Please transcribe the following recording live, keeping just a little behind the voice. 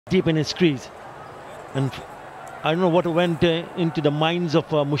deep in his crease. And I don't know what went into the minds of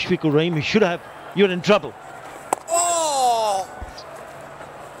Mushfiqur Rahim. He should have. You're in trouble. Oh!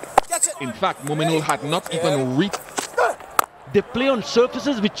 In fact, Muminul had not even reached. They play on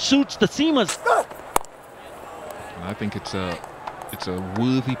surfaces which suits the seamers. And I think it's a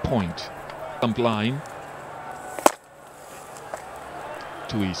worthy point. Stump line.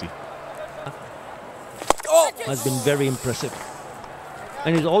 Too easy. Has been very impressive.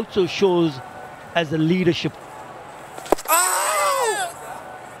 And it also shows as a leadership. Ow!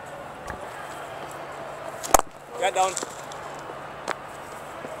 Get down.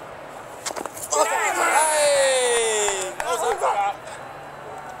 Hey!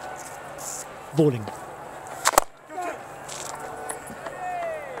 Bowling.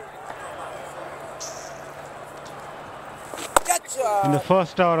 In the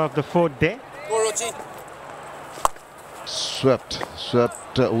first hour of the fourth day. Swept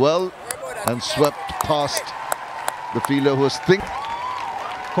well and swept past the fielder who was thinking.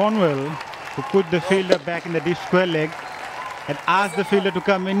 Cornwell, who put the fielder back in the deep square leg, had asked the fielder to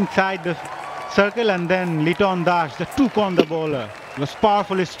come inside the circle, and then Liton Das, the two-corner bowler, was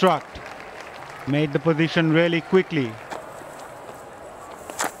powerfully struck. Made the position really quickly.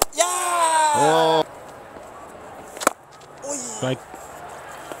 Yeah! Oh. Right.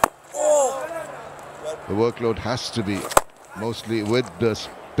 The workload has to be mostly with the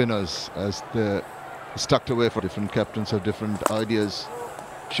spinners, as they're stuck away for different captains have different ideas.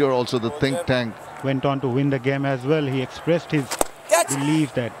 Sure, also the think tank Went on to win the game as well. He expressed his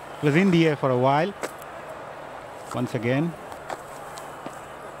belief that it was in the air for a while. Once again.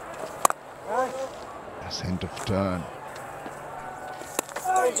 a hint of turn.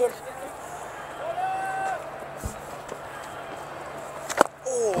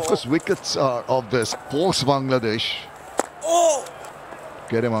 Of course, wickets are obvious. Force Bangladesh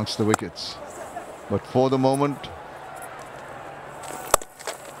get amongst the wickets. But for the moment,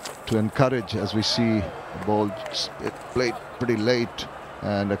 to encourage, as we see the ball played pretty late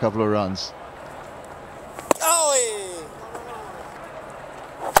and a couple of runs.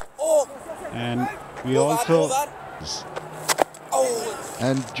 And we also...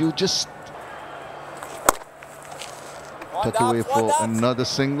 And you just tuck away for another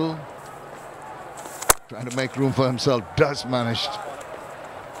single. Trying to make room for himself, does manage.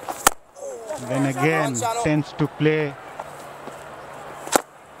 Then again, tends to play.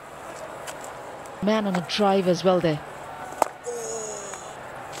 Man on a drive as well there.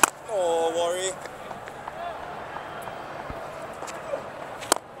 Oh, worry.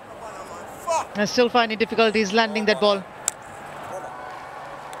 I still finding difficulties landing that ball.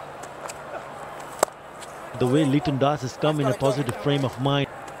 The way Liton Das has come in a positive frame of mind.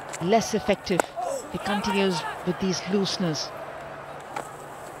 Less effective. He continues with these looseness.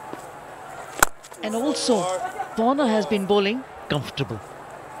 And also, Warner has been bowling Comfortable.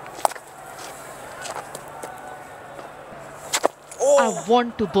 I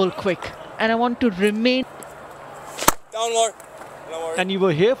want to bowl quick and I want to remain. Downward. And you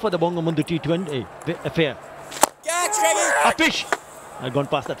were here for the Bangamundu T20 affair. Catch, Reggie. A fish! I've gone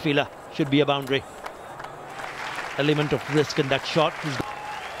past that fielder. Should be a boundary. Element of risk in that shot.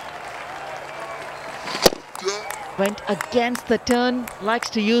 Went against the turn. Likes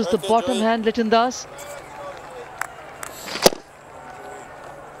to use the bottom hand, Liton Das.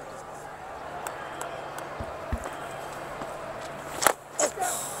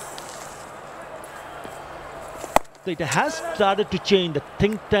 It has started to change. The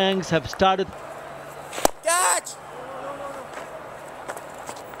think tanks have started. Catch.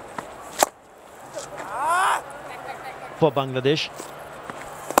 For Bangladesh.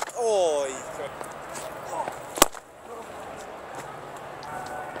 Oh,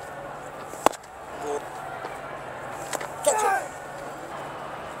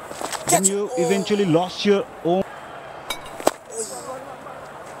 When you eventually lost your own.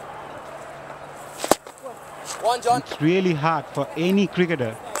 One, John. It's really hard for any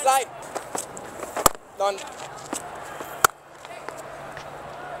cricketer. Slide. Done.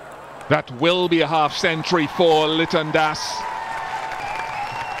 That will be a half century for Liton Das.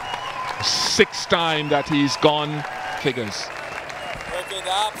 Sixth time that he's gone figures. Okay,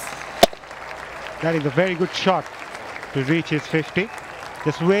 Dabs. That is a very good shot to reach his 50.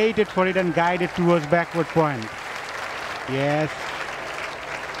 Just waited for it and guided towards backward point. Yes.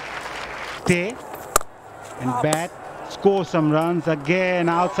 Stay and bat. Score some runs again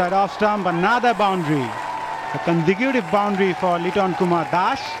outside off stump. Another boundary. A consecutive boundary for Liton Kumar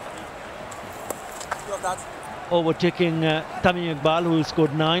Das. Overtaking Tamim Iqbal, who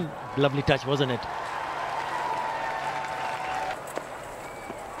scored 9. Lovely touch, wasn't it?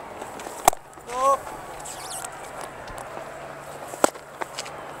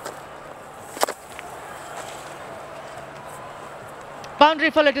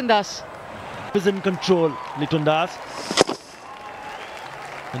 Boundary for Liton Das. Is in control, Liton Das.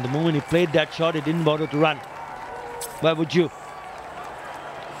 And the moment he played that shot, he didn't bother to run. Why would you?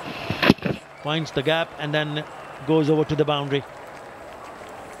 Finds the gap and then goes over to the boundary.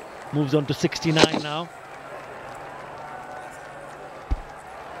 Moves on to 69 now.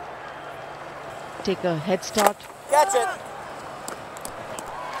 Take a head start. Catch it.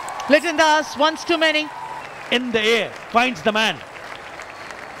 Liton Das, once too many. In the air, finds the man.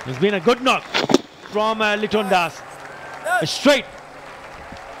 There's been a good knock from Liton Das. Straight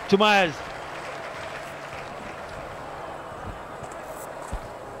to Myers.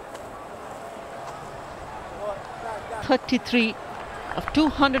 .33 of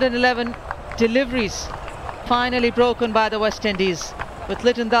 211 deliveries finally broken by the West Indies, with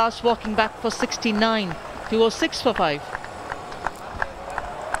Liton Das walking back for 69, 206 for 5.